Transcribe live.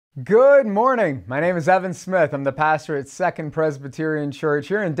Good morning. My name is Evan Smith. I'm the pastor at Second Presbyterian Church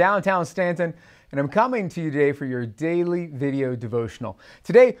here in downtown Stanton, and I'm coming to you today for your daily video devotional.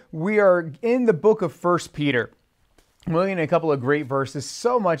 Today, we are in the book of 1 Peter. We're looking at a couple of great verses,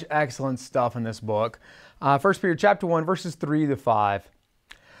 so much excellent stuff in this book. 1 Peter chapter 1, verses 3 to 5.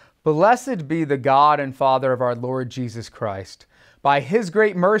 Blessed be the God and Father of our Lord Jesus Christ. By His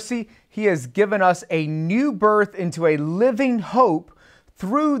great mercy, He has given us a new birth into a living hope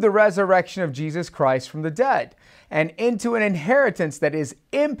through the resurrection of Jesus Christ from the dead, and into an inheritance that is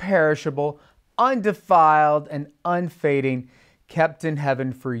imperishable, undefiled, and unfading, kept in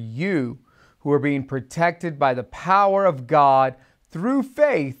heaven for you, who are being protected by the power of God through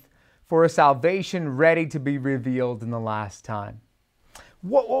faith for a salvation ready to be revealed in the last time.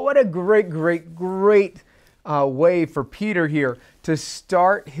 What a great way for Peter here to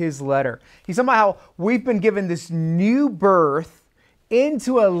start his letter. Somehow we've been given this new birth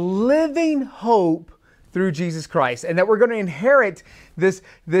into a living hope through Jesus Christ, and that we're going to inherit this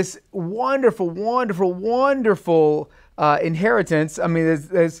wonderful inheritance. I mean,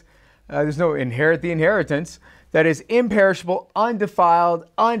 there's no inherit the inheritance that is imperishable, undefiled,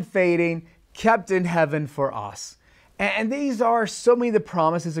 unfading, kept in heaven for us. And these are so many of the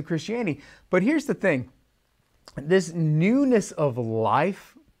promises of Christianity. But here's the thing. This newness of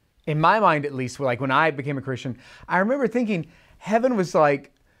life, in my mind at least, like when I became a Christian, I remember thinking heaven was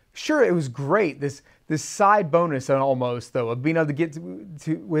like, sure, it was great. This side bonus almost, though, of being able to get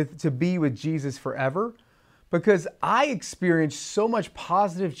to be with Jesus forever, because I experienced so much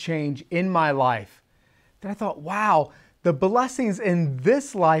positive change in my life that I thought, wow, the blessings in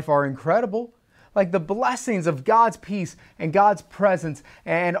this life are incredible. Like the blessings of God's peace and God's presence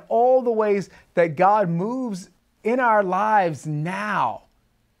and all the ways that God moves in our lives now.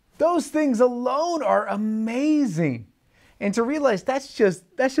 Those things alone are amazing. And to realize that's just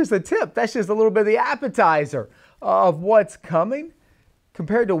a tip. That's just a little bit of the appetizer of what's coming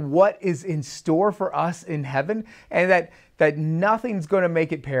compared to what is in store for us in heaven. And that nothing's going to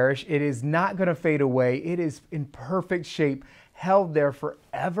make it perish. It is not going to fade away. It is in perfect shape, held there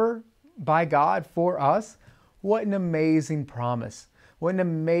forever by God for us. What an amazing promise. What an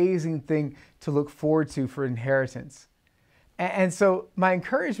amazing thing to look forward to for inheritance. And so my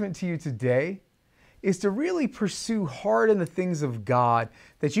encouragement to you today is to really pursue hard in the things of God,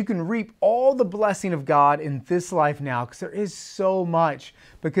 that you can reap all the blessing of God in this life now, because there is so much,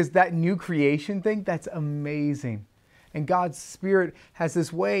 because that new creation thing, that's amazing. And God's Spirit has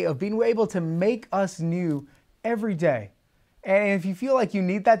this way of being able to make us new every day. And if you feel like you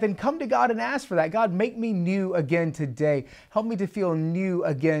need that, then come to God and ask for that. God, make me new again today. Help me to feel new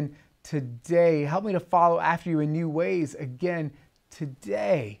again today. Help me to follow after you in new ways again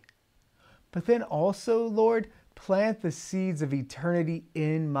today. But then also, Lord, plant the seeds of eternity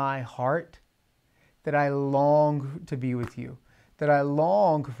in my heart, that I long to be with you, that I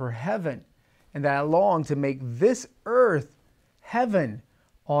long for heaven, and that I long to make this earth heaven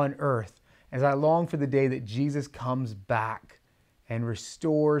on earth, as I long for the day that Jesus comes back and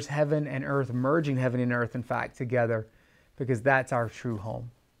restores heaven and earth, merging heaven and earth, in fact, together, because that's our true home.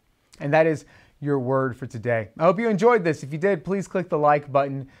 And that is your word for today. I hope you enjoyed this. If you did, please click the like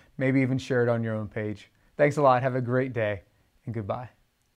button, maybe even share it on your own page. Thanks a lot. Have a great day, and goodbye.